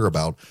conservatives care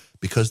about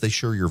because they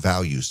share your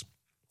values.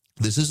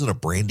 This isn't a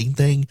branding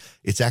thing.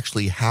 It's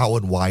actually how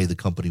and why the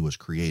company was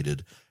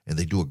created, and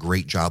they do a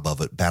great job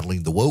of it,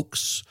 battling the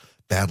wokes,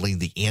 battling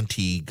the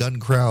anti-gun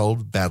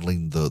crowd,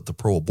 battling the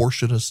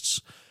pro-abortionists.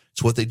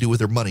 It's what they do with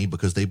their money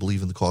because they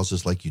believe in the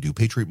causes like you do.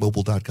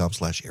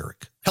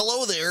 PatriotMobile.com/Eric.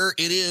 Hello there.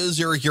 It is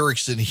Eric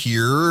Erickson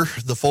here.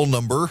 The phone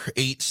number,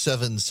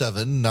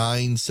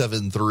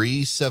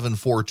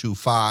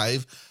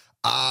 877-973-7425.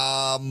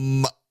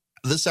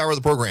 This hour of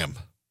the program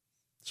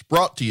is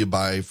brought to you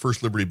by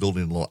First Liberty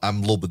Building and Loan. I'm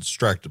a little bit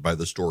distracted by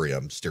the story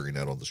I'm staring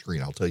at on the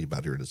screen. I'll tell you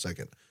about here in a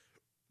second.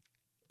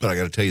 But I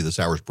got to tell you, this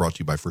hour is brought to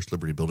you by First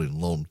Liberty Building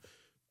and Loan.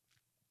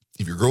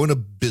 If you're growing a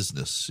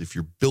business, if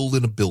you're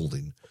building a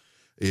building,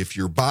 if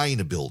you're buying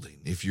a building,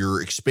 if you're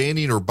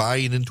expanding or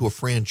buying into a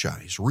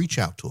franchise, reach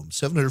out to them.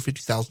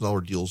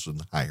 $750,000 deals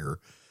and higher.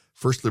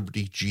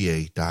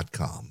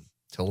 FirstLibertyGA.com.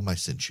 Tell them I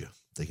sent you.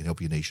 They can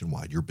help you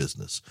nationwide, your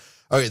business.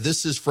 Okay,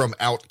 this is from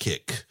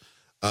Outkick.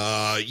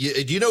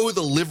 Do you know who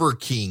the Liver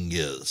King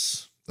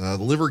is? The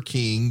Liver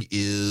King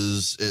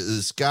is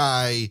this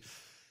guy.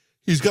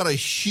 He's got a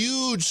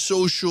huge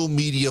social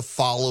media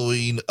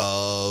following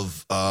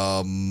of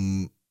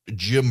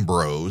gym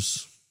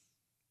bros.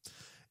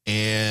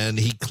 And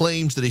he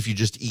claims that if you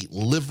just eat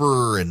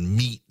liver and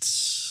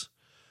meats,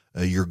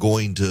 you're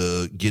going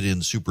to get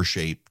in super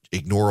shape.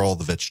 Ignore all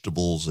the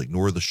vegetables,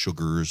 ignore the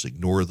sugars,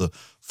 ignore the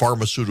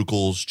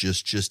pharmaceuticals,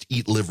 just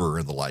eat liver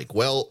and the like.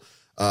 Well,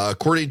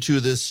 according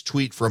to this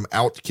tweet from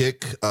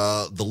Outkick,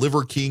 the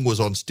Liver King was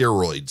on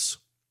steroids.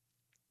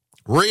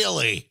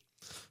 Really?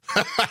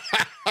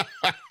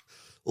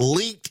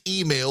 Leaked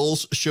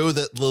emails show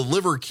that the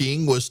Liver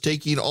King was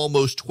taking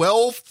almost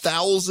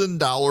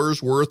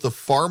 $12,000 worth of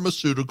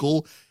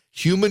pharmaceutical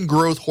human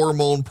growth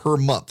hormone per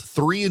month,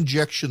 3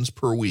 injections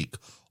per week,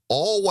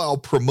 all while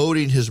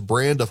promoting his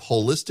brand of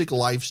holistic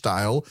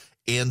lifestyle,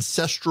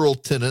 ancestral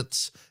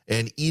tenets,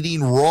 and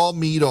eating raw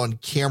meat on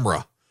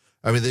camera.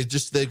 I mean,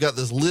 they've got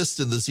this list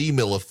in this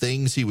email of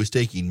things he was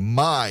taking.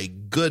 My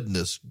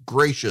goodness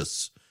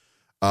gracious.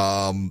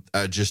 I'm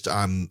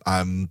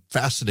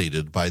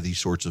fascinated by these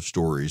sorts of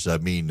stories. I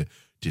mean,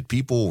 did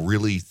people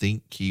really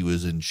think he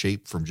was in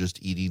shape from just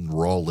eating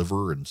raw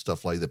liver and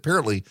stuff like that?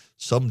 Apparently,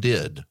 some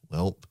did.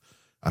 Well,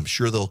 I'm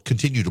sure they'll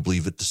continue to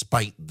believe it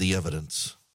despite the evidence.